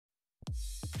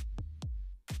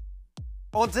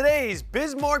On today's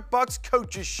Bismarck Bucks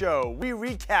Coaches Show, we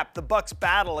recap the Bucks'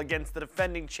 battle against the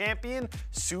defending champion,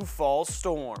 Sioux Falls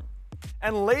Storm.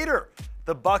 And later,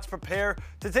 the Bucks prepare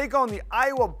to take on the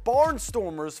Iowa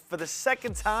Barnstormers for the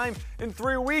second time in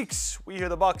 3 weeks. We hear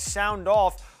the Bucks sound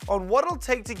off on what it'll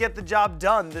take to get the job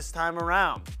done this time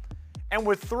around. And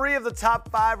with 3 of the top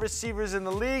 5 receivers in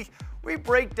the league, we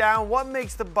break down what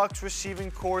makes the Bucks receiving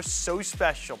corps so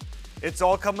special. It's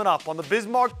all coming up on the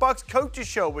Bismarck Bucks Coaches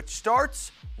Show, which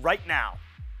starts right now.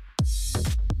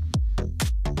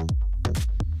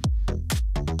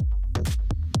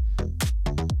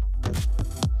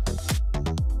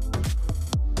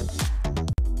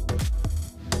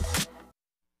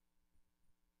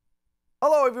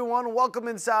 Hello everyone, welcome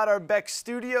inside our Beck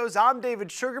Studios. I'm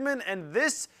David Sugarman and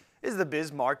this is the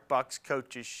Bismarck Bucks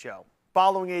Coaches Show.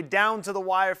 Following a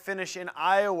down-to-the-wire finish in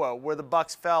Iowa where the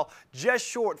Bucks fell just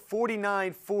short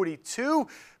 49-42,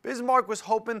 Bismarck was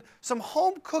hoping some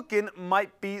home cooking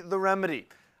might be the remedy.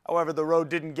 However, the road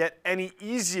didn't get any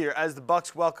easier as the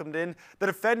Bucks welcomed in the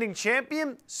defending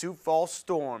champion, Sioux Falls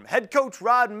Storm. Head coach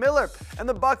Rod Miller and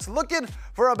the Bucks looking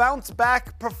for a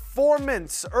bounce-back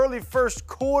performance. Early first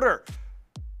quarter,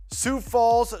 Sioux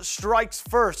Falls strikes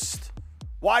first.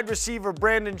 Wide receiver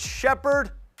Brandon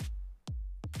Shepard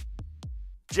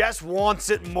just wants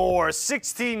it more.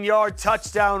 16-yard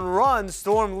touchdown run.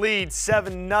 Storm leads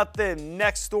 7-0.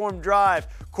 Next Storm drive.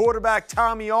 Quarterback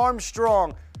Tommy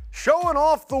Armstrong showing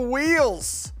off the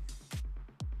wheels.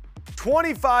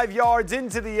 25 yards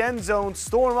into the end zone.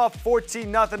 Storm up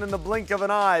 14-0 in the blink of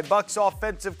an eye. Bucks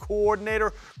offensive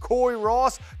coordinator Corey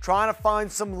Ross trying to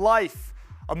find some life.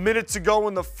 A minute to go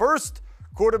in the first.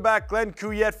 Quarterback Glenn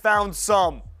Couillette found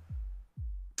some.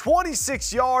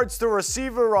 26 yards to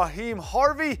receiver Raheem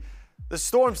Harvey. The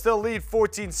Storm still lead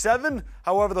 14-7.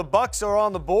 However, the Bucks are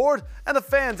on the board, and the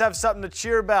fans have something to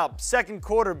cheer about. Second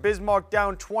quarter, Bismarck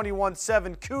down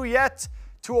 21-7. Couillette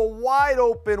to a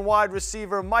wide-open wide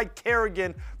receiver, Mike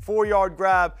Kerrigan, 4-yard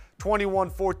grab,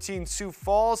 21-14 Sioux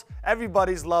Falls.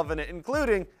 Everybody's loving it,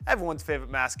 including everyone's favorite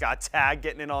mascot, Tag,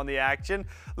 getting in on the action.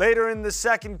 Later in the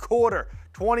second quarter,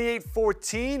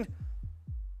 28-14.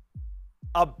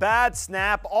 A bad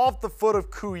snap off the foot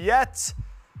of Couillette.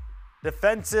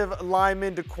 Defensive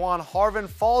lineman Daquan Harvin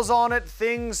falls on it.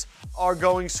 Things are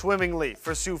going swimmingly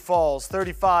for Sioux Falls,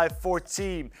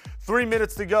 35-14. 3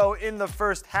 minutes to go in the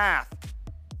first half.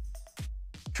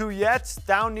 Couillette's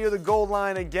down near the goal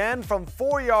line again from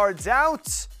 4 yards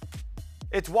out.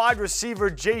 It's wide receiver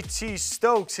JT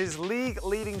Stokes, his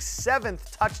league-leading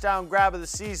 7th touchdown grab of the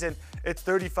season. It's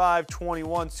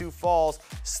 35-21. Sioux Falls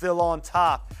still on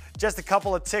top. Just a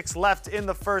couple of ticks left in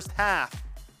the first half.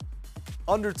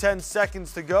 Under 10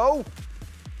 seconds to go.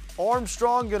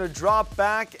 Armstrong gonna drop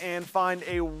back and find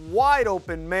a wide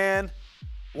open man.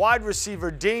 Wide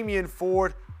receiver Damian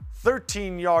Ford,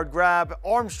 13-yard grab.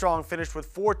 Armstrong finished with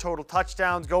 4 total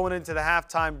touchdowns going into the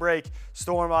halftime break.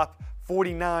 Storm up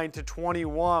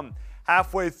 49-21.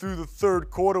 Halfway through the third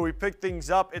quarter, we pick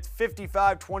things up. It's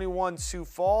 55-21 Sioux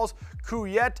Falls.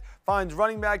 Couillette finds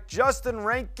running back Justin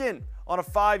Rankin on a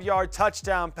 5-yard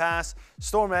touchdown pass.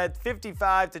 Storm ahead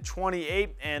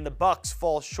 55-28, and the Bucks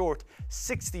fall short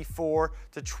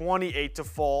 64-28 to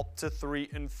fall to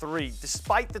 3-3.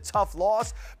 Despite the tough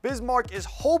loss, Bismarck is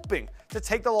hoping to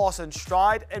take the loss in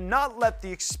stride and not let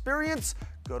the experience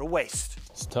go to waste.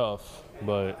 It's tough,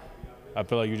 but I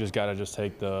feel like you just gotta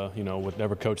take the,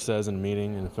 whatever coach says in a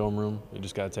meeting, in the film room, you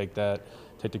just gotta take that,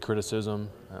 take the criticism,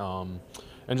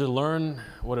 and just learn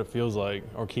what it feels like,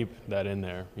 or keep that in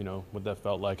there, what that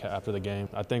felt like after the game.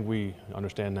 I think we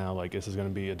understand now, this is gonna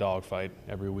be a dogfight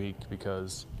every week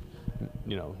because,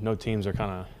 no teams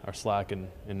are slacking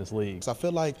in this league. So I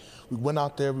feel like we went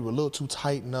out there, we were a little too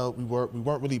tightened up. We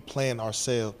weren't really playing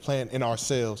in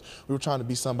ourselves. We were trying to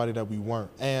be somebody that we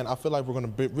weren't. And I feel like we're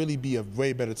going to really be a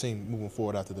way better team moving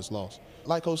forward after this loss.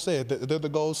 Like Coach said, they're the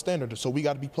gold standard, so we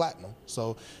got to be platinum.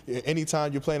 So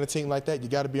anytime you're playing a team like that, you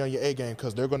got to be on your A game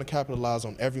because they're going to capitalize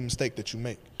on every mistake that you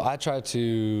make. I try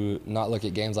to not look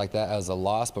at games like that as a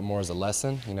loss, but more as a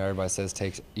lesson. Everybody says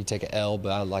you take an L,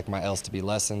 but I like my L's to be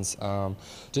lessons.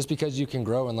 Just because you can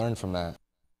grow and learn from that.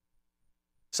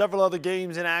 Several other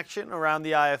games in action around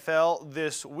the IFL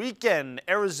this weekend.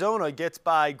 Arizona gets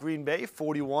by Green Bay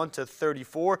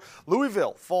 41-34.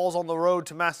 Louisville falls on the road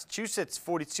to Massachusetts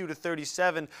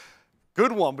 42-37.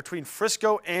 Good one between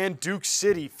Frisco and Duke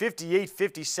City,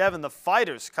 58-57. The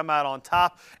Fighters come out on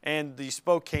top, and the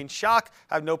Spokane Shock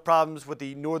have no problems with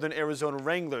the Northern Arizona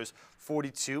Wranglers,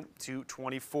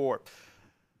 42-24.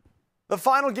 The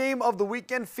final game of the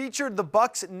weekend featured the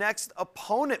Bucks' next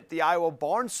opponent. The Iowa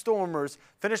Barnstormers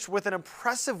finished with an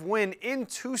impressive win in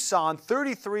Tucson,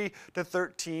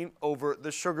 33-13 over the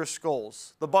Sugar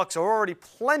Skulls. The Bucks are already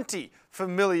plenty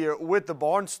familiar with the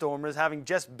Barnstormers, having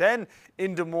just been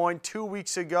in Des Moines 2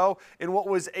 weeks ago in what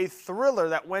was a thriller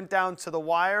that went down to the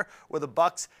wire, where the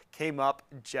Bucks came up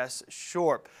just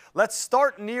short. Let's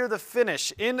start near the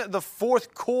finish. In the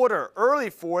fourth quarter, early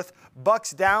fourth,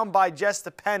 Bucks down by just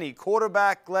a penny.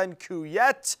 Quarterback Glenn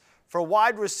Couillette for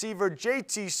wide receiver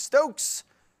JT Stokes.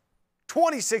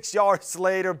 26 yards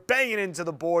later, banging into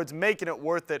the boards, making it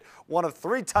worth it. One of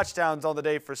 3 touchdowns on the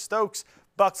day for Stokes.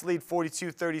 Bucks lead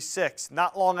 42-36.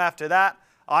 Not long after that,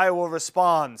 Iowa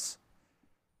responds.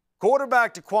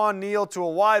 Quarterback DeQuan Neal to a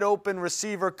wide open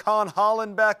receiver, Con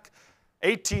Hollenbeck.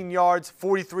 18 yards,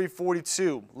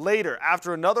 43-42. Later,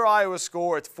 after another Iowa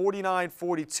score, it's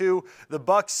 49-42. The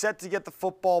Bucks set to get the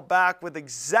football back with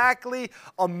exactly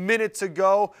a minute to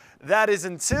go. That is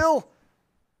until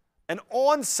an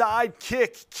onside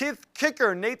kick.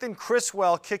 Kicker Nathan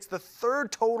Criswell kicks the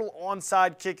 3rd total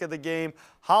onside kick of the game.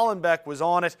 Hollenbeck was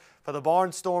on it for the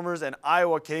Barnstormers, and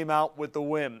Iowa came out with the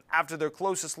win. After their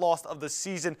closest loss of the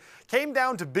season came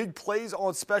down to big plays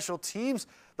on special teams,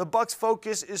 the Bucks'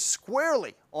 focus is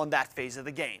squarely on that phase of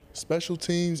the game. Special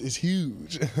teams is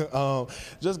huge.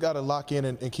 Just got to lock in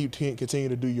and continue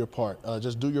to do your part.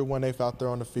 Just do your 1/8 out there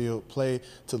on the field, play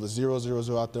till the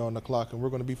 0-0-0 out there on the clock, and we're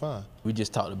going to be fine. We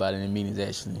just talked about it in the meetings,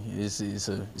 actually.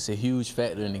 It's a huge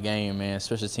factor in the game, man.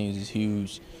 Special teams is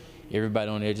huge. Everybody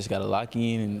on there just got to lock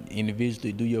in and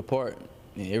individually do your part,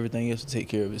 and everything else will take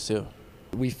care of itself.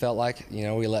 We felt like,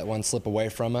 we let one slip away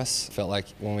from us. Felt like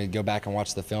when we go back and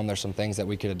watch the film, there's some things that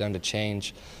we could have done to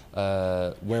change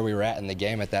where we were at in the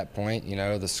game at that point.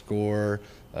 The score,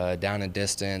 down in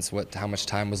distance, how much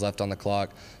time was left on the clock,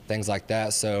 things like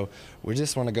that. So we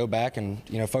just want to go back and,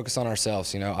 focus on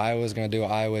ourselves. Iowa's going to do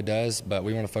what Iowa does, but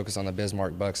we want to focus on the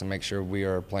Bismarck Bucks and make sure we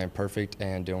are playing perfect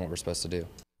and doing what we're supposed to do.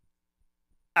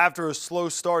 After a slow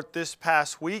start this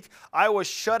past week, Iowa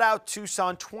shut out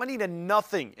Tucson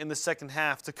 20-0 in the second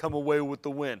half to come away with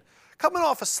the win. Coming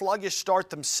off a sluggish start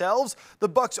themselves, the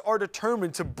Bucks are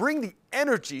determined to bring the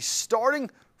energy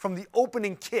starting from the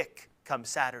opening kick come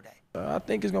Saturday. I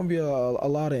think it's going to be a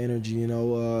lot of energy,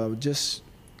 just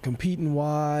competing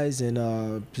wise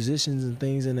and positions and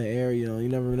things in the air. You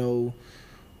never know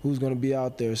who's going to be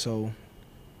out there, so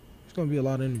it's going to be a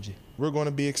lot of energy. We're going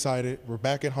to be excited. We're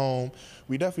back at home.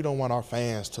 We definitely don't want our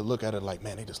fans to look at it like,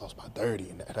 man, they just lost by 30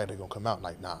 and they're going to come out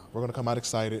like, nah. We're going to come out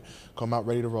excited, come out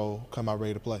ready to roll, come out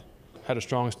ready to play. Had a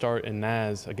strong start in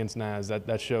against Naz.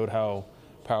 That showed how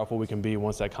powerful we can be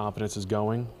once that confidence is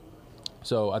going.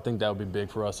 So I think that would be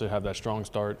big for us to have that strong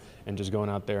start and just going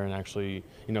out there and actually,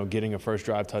 getting a first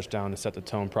drive touchdown to set the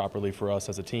tone properly for us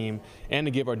as a team, and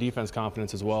to give our defense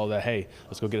confidence as well that, hey,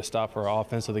 let's go get a stop for our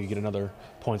offense so they can get another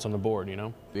points on the board,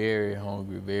 Very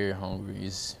hungry, very hungry.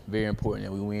 It's very important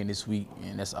that we win this week,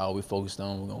 and that's all we're focused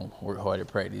on. We're going to work hard at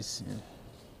practice and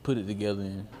put it together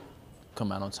and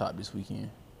come out on top this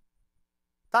weekend.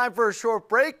 Time for a short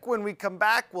break. When we come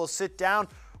back, we'll sit down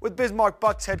with Bismarck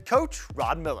Bucks head coach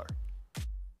Rod Miller.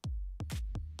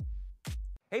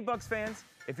 Hey Bucks fans,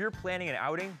 if you're planning an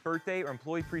outing, birthday, or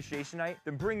employee appreciation night,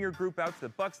 then bring your group out to the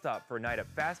Buck Stop for a night of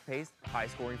fast-paced,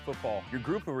 high-scoring football. Your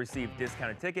group will receive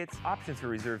discounted tickets, options for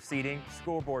reserved seating,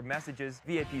 scoreboard messages,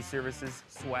 VIP services,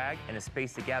 swag, and a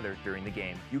space to gather during the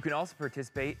game. You can also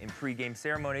participate in pre-game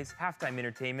ceremonies, halftime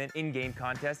entertainment, in-game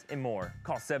contests, and more.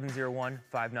 Call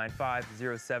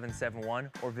 701-595-0771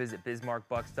 or visit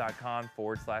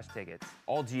bismarckbucks.com/tickets.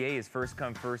 All GA is first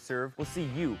come, first serve. We'll see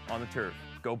you on the turf.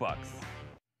 Go Bucks!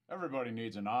 Everybody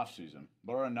needs an off-season,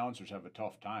 but our announcers have a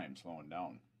tough time slowing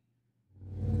down.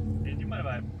 Hey, do you mind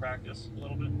if I practice a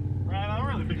little bit? Right, I'm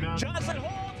really big man. Johnson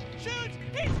holds, shoots,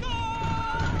 he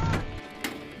scores!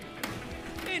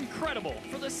 Incredible!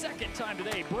 For the second time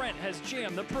today, Brent has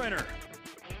jammed the printer.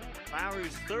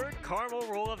 Lowry's 3rd caramel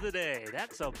roll of the day.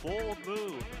 That's a bold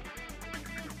move.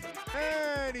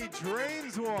 And he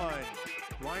drains one.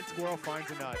 Blind squirrel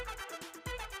finds a nut.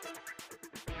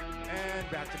 And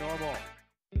back to normal.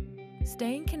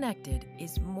 Staying connected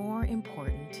is more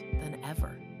important than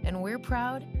ever, and we're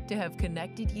proud to have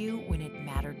connected you when it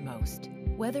mattered most.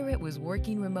 Whether it was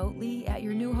working remotely at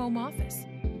your new home office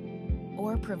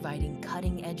or providing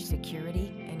cutting-edge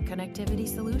security and connectivity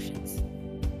solutions,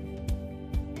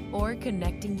 or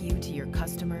connecting you to your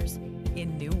customers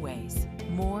in new ways.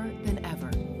 More than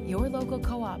ever, your local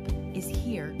co-op is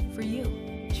here for you.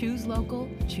 Choose local,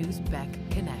 choose Beck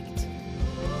Connect.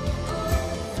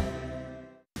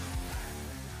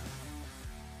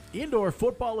 Indoor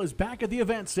football is back at the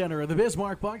Event Center, and the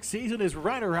Bismarck Bucks season is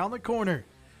right around the corner.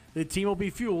 The team will be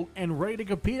fueled and ready to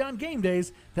compete on game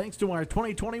days thanks to our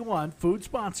 2021 food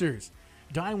sponsors.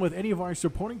 Dine with any of our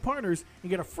supporting partners and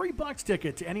get a free Bucks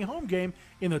ticket to any home game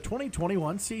in the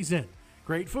 2021 season.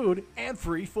 Great food and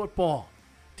free football.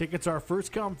 Tickets are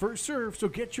first come, first serve, so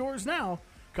get yours now.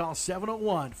 Call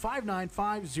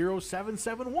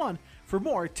 701-595-0771 for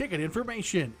more ticket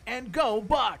information. And go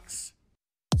Bucks!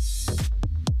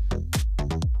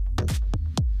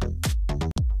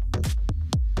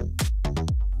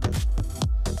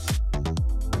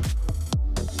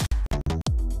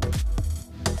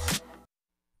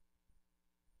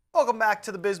 Welcome back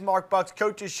to the Bismarck Bucks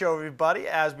Coaches Show, everybody.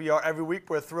 As we are every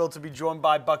week, we're thrilled to be joined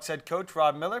by Bucks head coach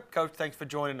Rod Miller. Coach, thanks for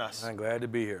joining us. I'm glad to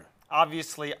be here.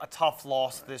 Obviously, a tough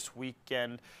loss this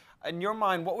weekend. In your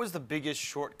mind, what was the biggest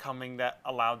shortcoming that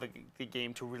allowed the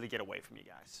game to really get away from you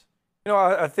guys? You know,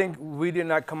 I think we did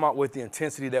not come out with the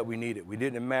intensity that we needed. We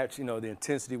didn't match, the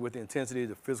intensity with the intensity,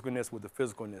 the physicalness with the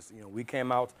physicalness. We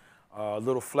came out a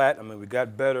little flat. I mean, we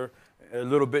got better a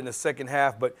little bit in the second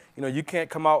half, but, you can't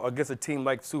come out against a team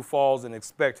like Sioux Falls and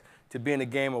expect to be in a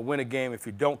game or win a game if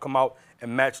you don't come out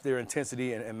and match their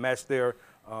intensity and match their,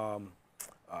 how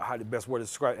the best word to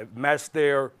describe it, match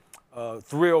their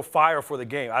thrill, fire for the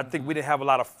game. I think we didn't have a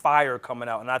lot of fire coming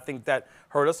out, and I think that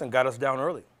hurt us and got us down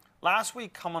early. Last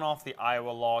week, coming off the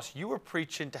Iowa loss, you were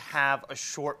preaching to have a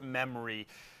short memory.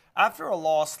 After a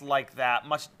loss like that,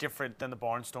 much different than the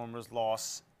Barnstormers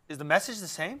loss, is the message the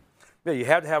same? Yeah, you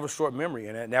have to have a short memory,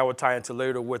 and that will tie into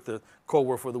later what the code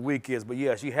word for the week is. But,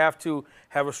 yes, you have to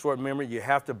have a short memory. You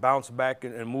have to bounce back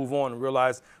and move on and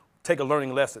realize, take a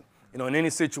learning lesson. In any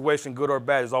situation, good or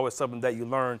bad, is always something that you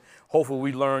learn. Hopefully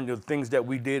we learn the things that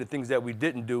we did, the things that we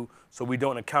didn't do, so we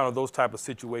don't encounter those type of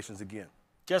situations again.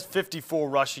 Just 54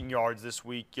 rushing yards this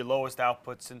week, your lowest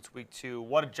output since week 2.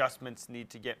 What adjustments need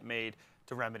to get made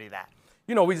to remedy that?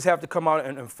 We just have to come out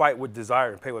and fight with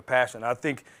desire and play with passion. I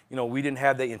think, we didn't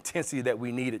have the intensity that we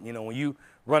needed. When you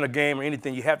run a game or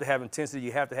anything, you have to have intensity.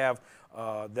 You have to have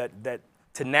that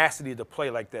tenacity to play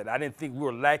like that. I didn't think we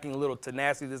were lacking a little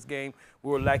tenacity this game.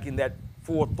 We were lacking that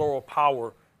full thorough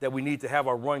power that we need to have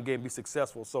our run game be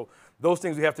successful. So those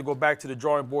things we have to go back to the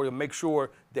drawing board and make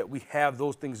sure that we have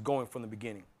those things going from the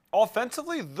beginning.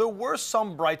 Offensively, there were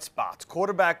some bright spots.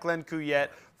 Quarterback Glenn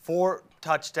Couillette, 4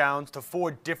 touchdowns to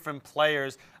 4 different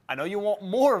players. I know you want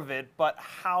more of it, but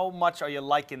how much are you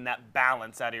liking that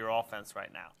balance out of your offense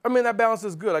right now? I mean, that balance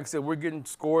is good. Like I said, we're getting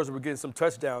scores, we're getting some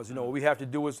touchdowns. What we have to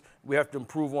do is we have to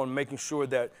improve on making sure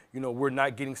that, we're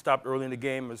not getting stopped early in the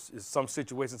game as some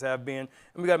situations have been.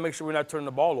 And we got to make sure we're not turning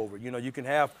the ball over. You can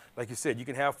have, like you said, you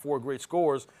can have 4 great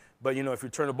scores, but, if you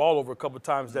turn the ball over a couple of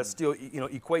times, that still,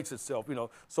 equates itself,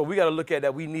 So we got to look at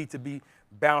that. We need to be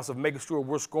balanced of making sure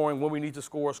we're scoring when we need to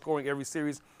score, scoring every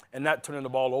series, and not turning the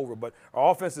ball over. But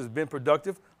our offense has been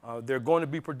productive. They're going to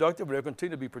be productive, and they'll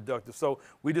continue to be productive. So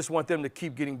we just want them to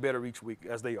keep getting better each week,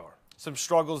 as they are. Some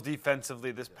struggles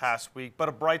defensively this past week, but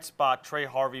a bright spot, Trey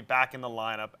Harvey back in the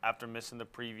lineup after missing the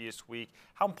previous week.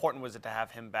 How important was it to have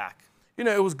him back?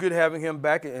 It was good having him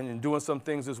back and doing some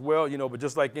things as well, but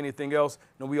just like anything else,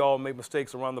 we all make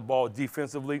mistakes around the ball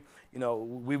defensively.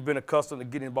 We've been accustomed to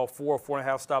getting about 4 or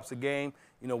 4.5 stops a game.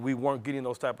 We weren't getting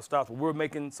those type of stops, but we were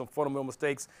making some fundamental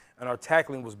mistakes, and our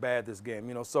tackling was bad this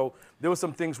game. So there were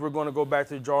some things we're going to go back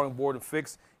to the drawing board and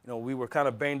fix. We were kind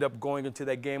of banged up going into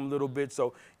that game a little bit,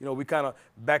 so, we kind of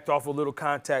backed off a little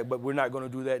contact, but we're not going to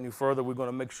do that any further. We're going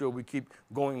to make sure we keep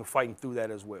going and fighting through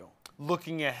that as well.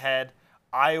 Looking ahead,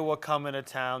 Iowa coming to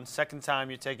town. Second time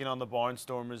you're taking on the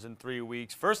Barnstormers in 3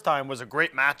 weeks. First time was a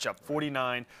great matchup,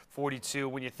 49-42.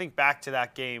 When you think back to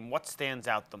that game, what stands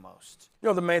out the most?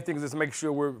 The main thing is just making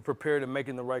sure we're prepared and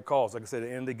making the right calls. Like I said, at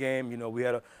the end of the game, we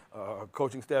had a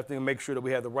coaching staff thing to make sure that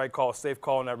we had the right call, safe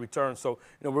call in that return. So,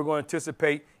 we're going to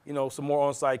anticipate, some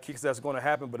more onside kicks that's going to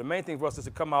happen. But the main thing for us is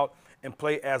to come out and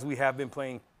play as we have been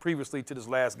playing previously to this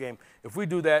last game. If we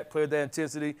do that, play with that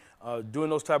intensity, doing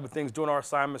those type of things, doing our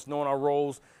assignments, knowing our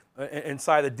roles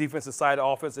inside the defensive side of the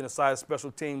offense and inside of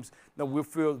special teams, we'll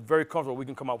feel very comfortable we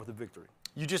can come out with a victory.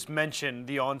 You just mentioned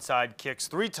the onside kicks,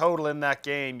 3 total in that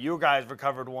game. You guys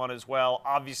recovered 1 as well.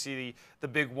 Obviously, the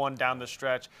big one down the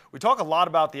stretch. We talk a lot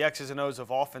about the X's and O's of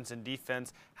offense and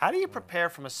defense. How do you prepare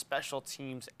from a special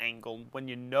teams angle when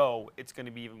you know it's going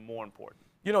to be even more important?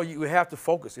 You know, you have to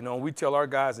focus. You know, we tell our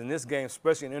guys in this game,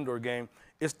 especially an indoor game,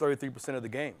 it's 33% of the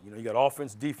game. You know, you got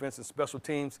offense, defense, and special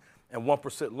teams, and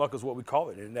 1% luck is what we call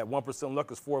it. And that 1%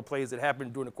 luck is 4 plays that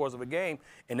happen during the course of a game,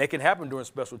 and they can happen during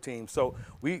special teams. So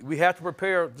we have to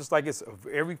prepare just like it's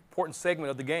every important segment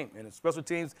of the game. And special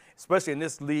teams, especially in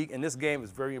this league, in this game,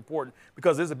 is very important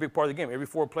because it's a big part of the game. Every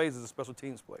 4 plays is a special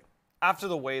teams play. After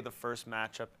the way the first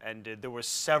matchup ended, there were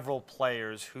several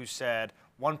players who said,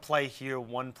 one play here,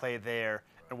 one play there,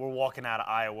 and we're walking out of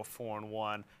Iowa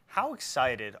 4-1. How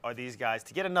excited are these guys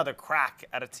to get another crack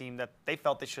at a team that they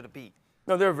felt they should have beat?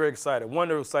 No, they're very excited. One,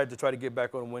 they're excited to try to get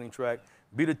back on the winning track,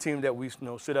 beat a team that we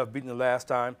should have beaten the last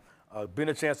time, been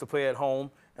a chance to play at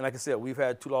home. And like I said, we've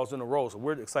had 2 losses in a row, so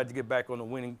we're excited to get back on the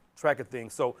winning track of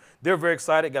things. So they're very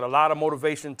excited, got a lot of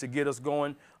motivation to get us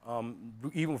going.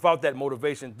 Even without that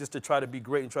motivation, just to try to be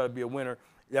great and try to be a winner,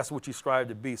 that's what you strive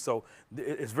to be. So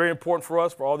it's very important for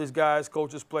us, for all these guys,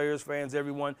 coaches, players, fans,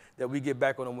 everyone, that we get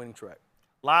back on the winning track.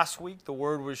 Last week, the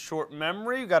word was short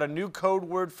memory. We got a new code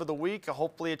word for the week,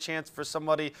 hopefully a chance for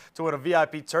somebody to win a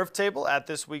VIP turf table at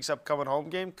this week's upcoming home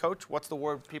game. Coach, what's the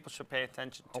word people should pay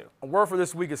attention to? A word for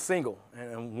this week is single.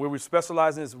 And where we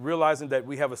specialize in is realizing that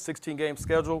we have a 16-game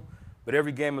schedule, but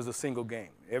every game is a single game.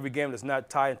 Every game is not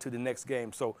tied into the next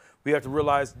game. So we have to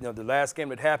realize, the last game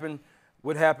that happened,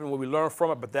 what happened, what we learned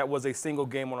from it, but that was a single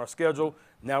game on our schedule.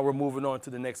 Now we're moving on to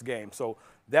the next game. So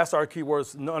that's our key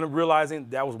words, realizing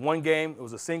that was one game, it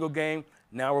was a single game.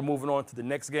 Now we're moving on to the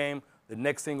next game, the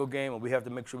next single game, and we have to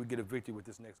make sure we get a victory with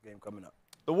this next game coming up.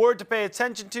 The word to pay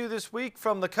attention to this week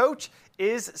from the coach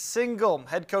is single.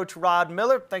 Head coach Rod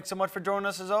Miller, thanks so much for joining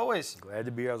us as always. Glad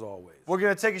to be here as always. We're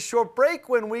going to take a short break.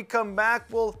 When we come back,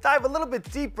 we'll dive a little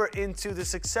bit deeper into the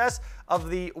success of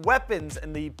the weapons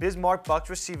in the Bismarck Bucks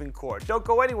receiving corps. Don't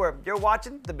go anywhere. You're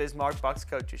watching the Bismarck Bucks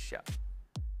Coaches Show.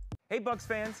 Hey Bucks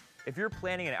fans, if you're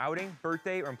planning an outing,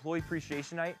 birthday, or employee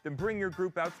appreciation night, then bring your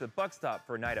group out to the Buck Stop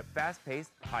for a night of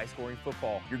fast-paced, high-scoring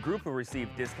football. Your group will receive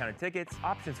discounted tickets,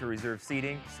 options for reserved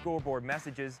seating, scoreboard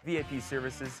messages, VIP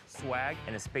services, swag,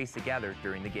 and a space to gather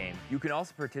during the game. You can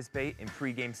also participate in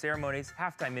pre-game ceremonies,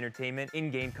 halftime entertainment,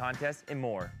 in-game contests, and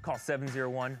more. Call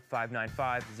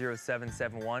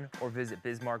 701-595-0771 or visit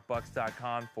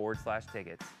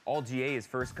bismarckbucks.com/tickets. All GA is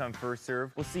first come, first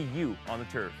serve. We'll see you on the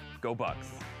turf. Go Bucks!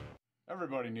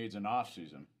 Everybody needs an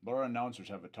off-season, but our announcers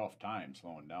have a tough time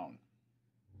slowing down.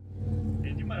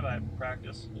 Hey, do you mind if I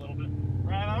practice a little bit?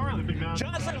 Ryan, I don't really think that.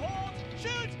 Johnson holds,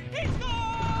 shoots, he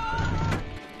scores!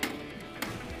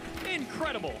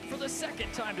 Incredible. For the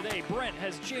second time today, Brent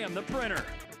has jammed the printer.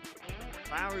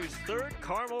 Lowry's 3rd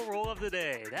caramel roll of the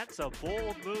day. That's a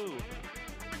bold move.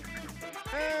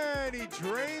 And he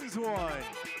drains one.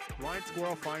 Blind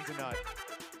squirrel finds a nut.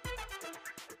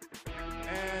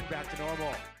 And back to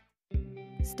normal.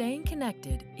 Staying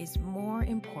connected is more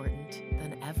important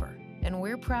than ever, and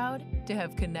we're proud to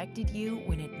have connected you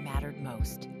when it mattered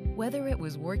most. Whether it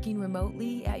was working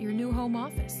remotely at your new home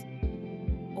office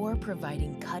or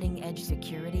providing cutting-edge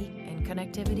security and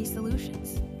connectivity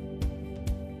solutions,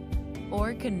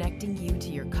 or connecting you to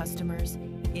your customers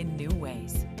in new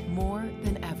ways. More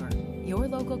than ever, your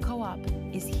local co-op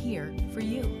is here for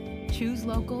you. Choose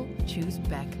local, choose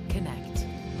Beck Connect.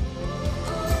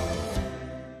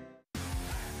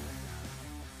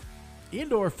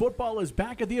 Indoor football is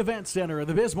back at the Event Center.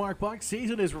 The Bismarck Bucks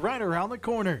season is right around the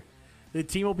corner. The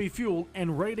team will be fueled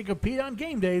and ready to compete on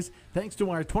game days thanks to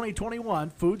our 2021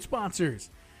 food sponsors.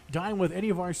 Dine with any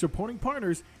of our supporting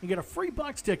partners and get a free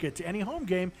Bucks ticket to any home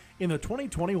game in the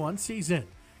 2021 season.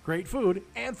 Great food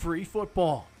and free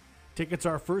football. Tickets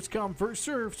are first come, first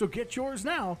serve, so get yours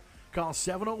now. Call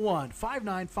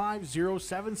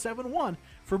 701-595-0771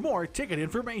 for more ticket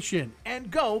information.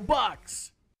 And go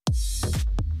Bucks!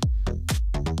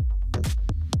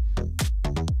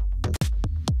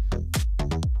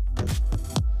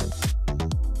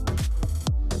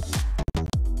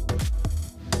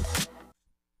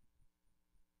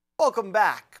 Welcome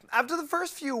back. After the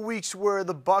first few weeks where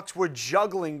the Bucks were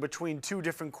juggling between 2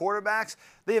 different quarterbacks,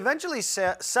 they eventually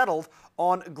settled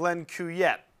on Glenn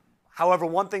Couillette. However,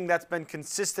 one thing that's been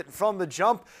consistent from the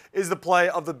jump is the play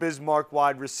of the Bismarck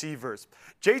wide receivers.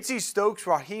 J.T. Stokes,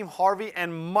 Raheem Harvey,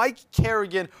 and Mike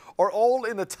Kerrigan are all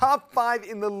in the top 5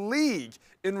 in the league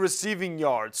in receiving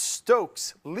yards.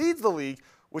 Stokes leads the league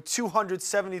with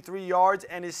 273 yards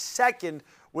and is second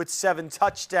with 7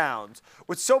 touchdowns.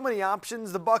 With so many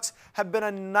options, the Bucks have been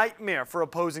a nightmare for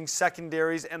opposing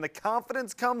secondaries, and the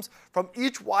confidence comes from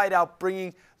each wideout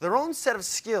bringing their own set of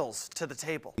skills to the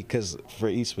table. Because for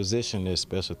each position, there's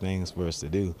special things for us to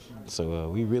do. So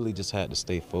we really just had to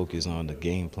stay focused on the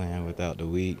game plan without the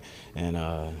week, and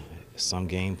Some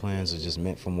game plans are just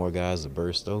meant for more guys to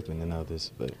burst open than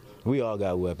others. But we all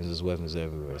got weapons. There's weapons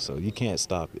everywhere, so you can't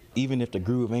stop it. Even if the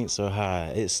groove ain't so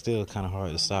high, it's still kind of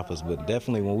hard to stop us. But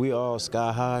definitely when we all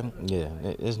sky high, yeah,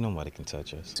 there's nobody can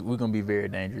touch us. We're going to be very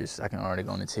dangerous. I can already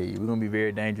go and tell you. We're going to be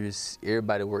very dangerous.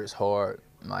 Everybody works hard.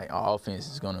 Like, our offense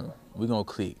is we're going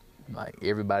to click. Like,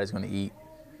 everybody's going to eat.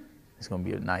 It's going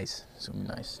to be nice. It's going to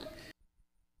be nice.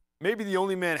 Maybe the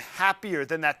only man happier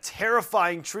than that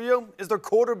terrifying trio is their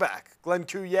quarterback, Glenn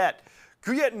Couillette.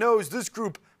 Couillette knows this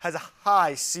group has a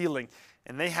high ceiling,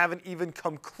 and they haven't even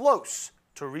come close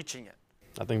to reaching it.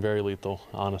 I think very lethal,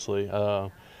 honestly.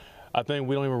 I think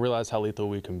we don't even realize how lethal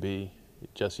we can be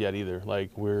just yet either.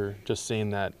 Like, we're just seeing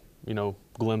that,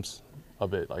 glimpse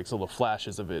of it, like, so the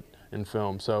flashes of it in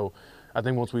film. So I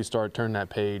think once we start turning that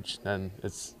page, then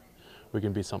we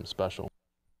can be something special.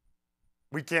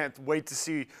 We can't wait to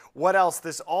see what else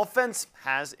this offense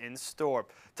has in store.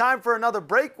 Time for another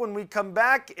break. When we come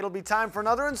back, it'll be time for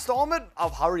another installment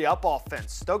of Hurry Up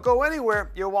Offense. Don't go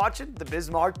anywhere. You're watching the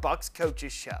Bismarck Bucks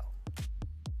Coaches Show.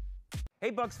 Hey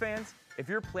Bucks fans, if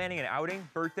you're planning an outing,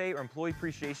 birthday, or employee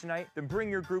appreciation night, then bring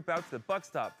your group out to the Buck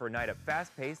Stop for a night of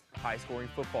fast-paced, high-scoring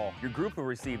football. Your group will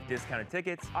receive discounted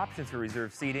tickets, options for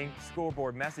reserved seating,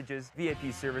 scoreboard messages,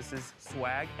 VIP services,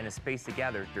 swag, and a space to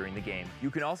gather during the game. You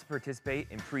can also participate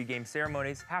in pre-game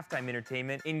ceremonies, halftime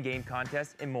entertainment, in-game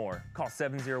contests, and more. Call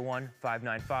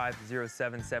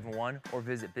 701-595-0771 or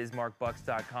visit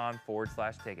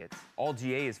bismarckbucks.com/tickets. All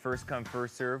GA is first come,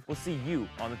 first serve. We'll see you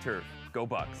on the turf. Go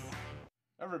Bucks!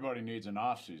 Everybody needs an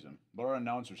off-season, but our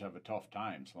announcers have a tough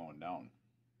time slowing down.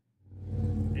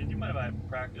 Hey, do you mind if I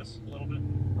practice a little bit?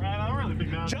 Right, I'm really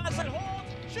big man. Johnson holds,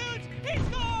 shoots, he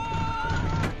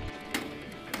scores!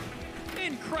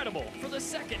 Incredible! For the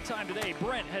second time today,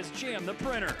 Brent has jammed the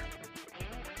printer.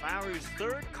 Lowry's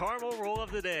third caramel roll of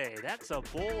the day. That's a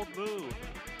bold move.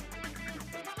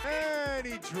 And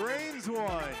he drains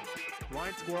one.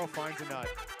 Blind squirrel finds a nut.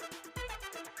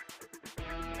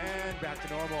 And back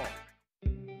to normal.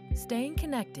 Staying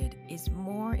connected is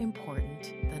more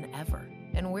important than ever,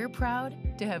 and we're proud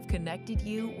to have connected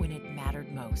you when it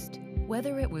mattered most.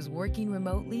 Whether it was working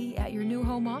remotely at your new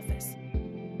home office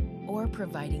or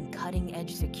providing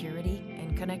cutting-edge security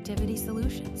and connectivity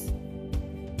solutions,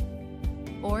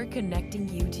 or connecting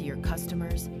you to your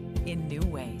customers in new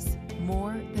ways.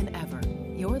 More than ever,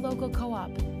 your local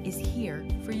co-op is here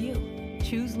for you.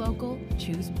 Choose local,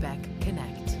 choose Beck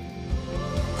Connect.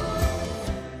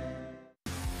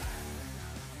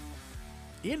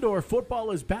 Indoor football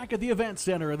is back at the Event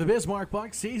Center, and the Bismarck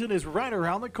Bucks season is right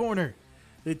around the corner.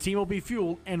 The team will be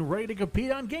fueled and ready to compete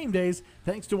on game days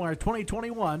thanks to our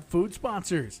 2021 food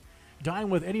sponsors. Dine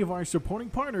with any of our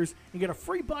supporting partners and get a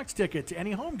free Bucks ticket to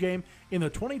any home game in the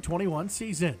 2021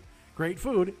 season. Great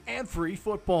food and free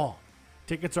football.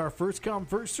 Tickets are first come,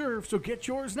 first serve, so get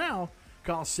yours now.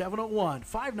 Call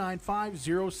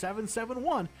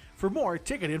 701-595-0771 for more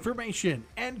ticket information.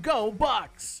 And go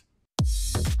Bucks!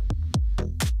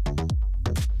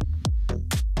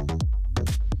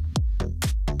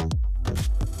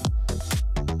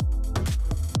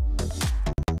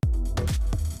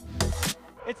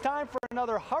 It's time for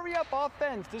another Hurry Up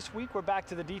Offense. This week we're back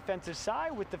to the defensive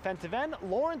side with defensive end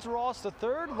Lawrence Ross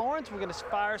III. Lawrence, we're going to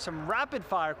fire some rapid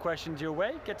fire questions your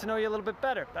way. Get to know you a little bit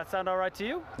better. That sound all right to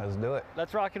you? Let's do it.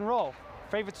 Let's rock and roll.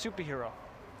 Favorite superhero?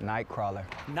 Nightcrawler.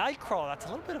 Nightcrawler. That's a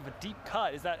little bit of a deep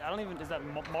cut. Is that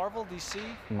Marvel, DC?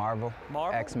 Marvel.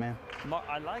 X-Men.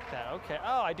 I like that. Okay.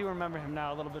 Oh, I do remember him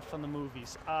now a little bit from the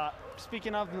movies.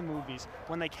 Speaking of the movies,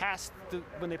 when they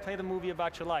play the movie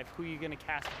about your life, who are you going to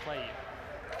cast to play you?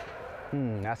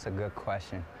 That's a good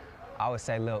question. I would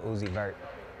say Lil Uzi Vert.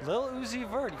 Lil Uzi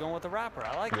Vert, going with the rapper.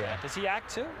 I like that. Does he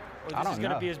act too? Or this is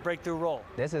going to be his breakthrough role?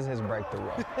 This is his breakthrough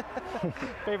role.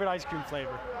 Favorite ice cream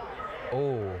flavor?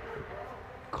 Oh,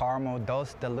 caramel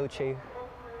dulce de leche,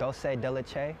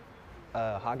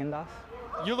 Haagen-Dazs.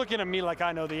 You're looking at me like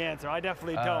I know the answer. I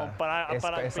definitely don't, but like you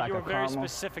have a very caramel,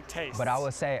 specific taste. But I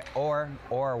would say or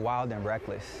Wild and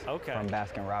Reckless from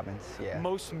Baskin Robbins. Yeah.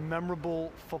 Most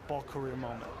memorable football career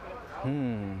moment?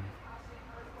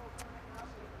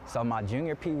 So my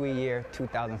junior Pee Wee year,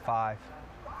 2005,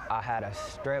 I had a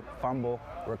strip fumble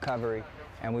recovery,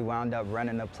 and we wound up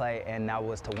running the play, and that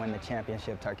was to win the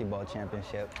championship, Turkey Bowl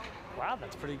championship. Wow,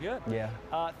 that's pretty good. Yeah.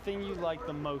 Thing you like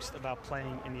the most about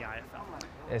playing in the IFL?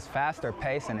 It's faster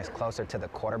pace and it's closer to the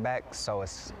quarterback, so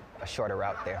it's a shorter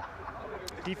route there.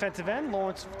 Defensive end,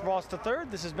 Lawrence Ross III.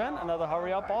 This has been another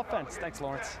Hurry Up Offense. Thanks,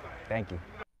 Lawrence. Thank you.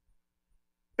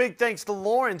 Big thanks to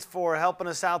Lawrence for helping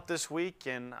us out this week,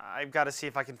 and I've got to see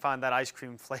if I can find that ice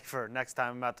cream flavor next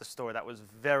time I'm at the store. That was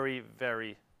very,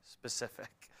 very specific.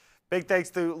 Big thanks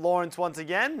to Lawrence once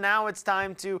again. Now it's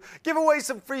time to give away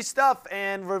some free stuff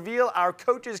and reveal our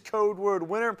Coaches Code Word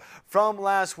winner from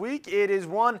last week. It is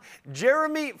one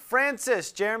Jeremy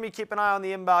Francis. Jeremy, keep an eye on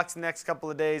the inbox the next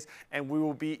couple of days, and we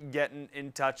will be getting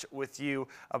in touch with you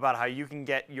about how you can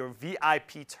get your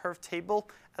VIP turf table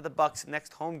at the Bucks'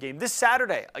 next home game this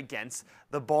Saturday against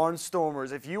the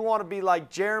Barnstormers. If you want to be like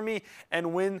Jeremy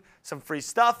and win some free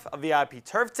stuff, a VIP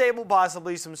turf table,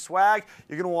 possibly some swag,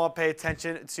 you're going to want to pay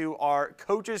attention to our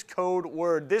Coaches Code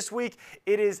Word. This week,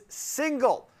 it is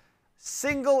single.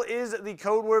 Single is the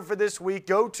code word for this week.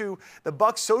 Go to the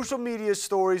Bucks social media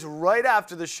stories right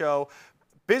after the show.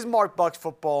 Bismarck Bucks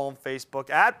Football on Facebook,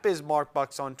 at Bismarck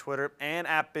Bucks on Twitter, and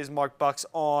at Bismarck Bucks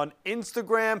on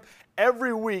Instagram.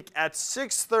 Every week at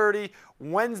 6:30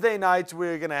 Wednesday nights,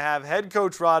 we're going to have head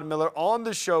coach Rod Miller on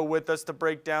the show with us to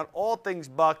break down all things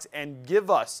Bucks and give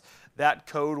us that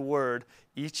code word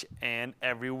each and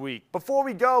every week. Before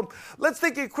we go, let's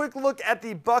take a quick look at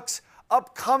the Bucks'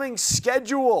 upcoming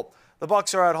schedule. The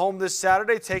Bucks are at home this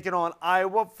Saturday, taking on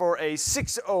Iowa for a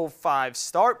 6:05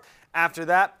 start. After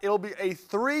that, it'll be a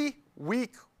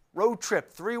 3-week road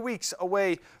trip, 3 weeks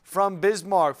away from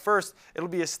Bismarck. First, it'll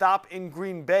be a stop in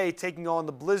Green Bay, taking on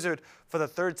the Blizzard for the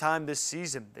third time this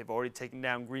season. They've already taken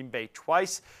down Green Bay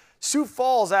twice. Sioux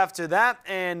Falls after that,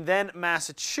 and then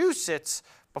Massachusetts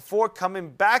before coming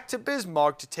back to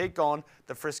Bismarck to take on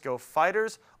the Frisco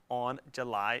Fighters on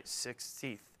July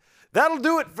 16th. That'll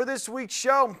do it for this week's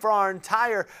show. For our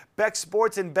entire Beck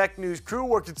Sports and Beck News crew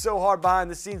working so hard behind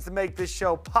the scenes to make this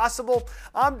show possible,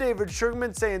 I'm David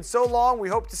Sugarman saying so long. We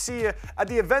hope to see you at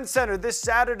the event center this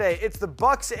Saturday. It's the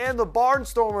Bucks and the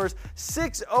Barnstormers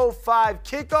 6:05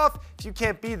 kickoff. If you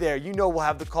can't be there, you know we'll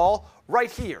have the call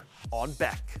right here on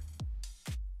Beck.